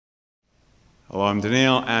Hello, I'm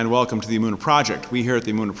Daniel, and welcome to the Emunah Project. We here at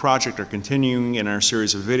the Emunah Project are continuing in our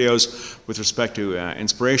series of videos with respect to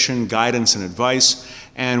inspiration, guidance, and advice.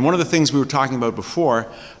 And one of the things we were talking about before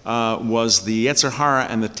was the Yetzer Hara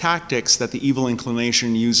and the tactics that the evil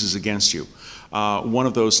inclination uses against you. One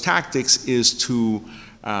of those tactics is to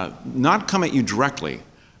not come at you directly,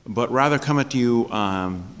 but rather come at you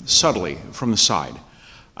subtly from the side.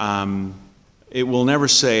 It will never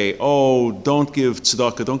say, oh, don't give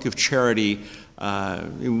tzedakah, don't give charity.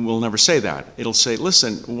 It will never say that. It'll say,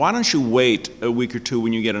 listen, why don't you wait a week or two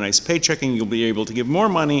when you get a nice paycheck and you'll be able to give more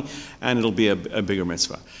money and it'll be a bigger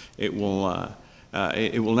mitzvah. It will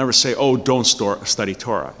never say, oh, don't study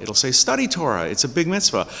Torah. It'll say, study Torah, it's a big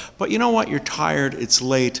mitzvah. But you know what, you're tired, it's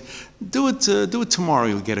late, do it tomorrow,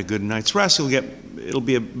 you'll get a good night's rest, it'll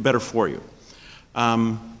be better for you.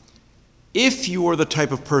 If you are the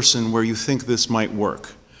type of person where you think this might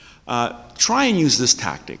work, try and use this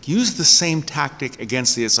tactic. Use the same tactic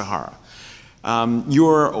against the Yetzer Hara.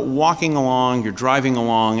 You're walking along, you're driving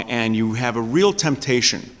along, and you have a real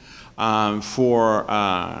temptation for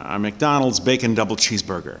a McDonald's bacon double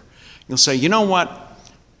cheeseburger. You'll say, you know what,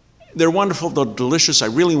 they're wonderful, they're delicious, I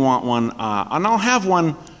really want one, and I'll have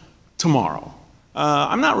one tomorrow.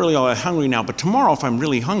 I'm not really all that hungry now, but tomorrow if I'm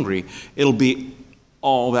really hungry, it'll be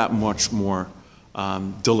all that much more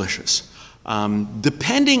delicious.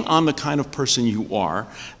 Depending on the kind of person you are,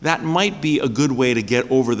 that might be a good way to get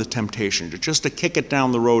over the temptation, just to kick it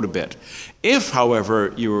down the road a bit. If,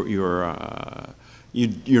 however, you're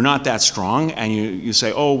not that strong and you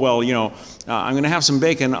say, oh, well, you know, I'm going to have some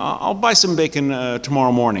bacon, I'll buy some bacon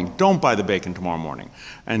tomorrow morning. Don't buy the bacon tomorrow morning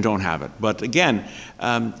and don't have it. But again,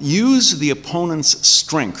 use the opponent's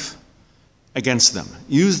strength against them.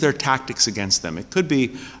 Use their tactics against them. It could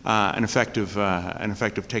be an effective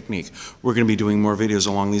technique. We're going to be doing more videos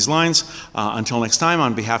along these lines. Until next time,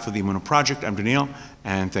 on behalf of the Emunah Project, I'm Daniel,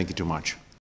 and thank you too much.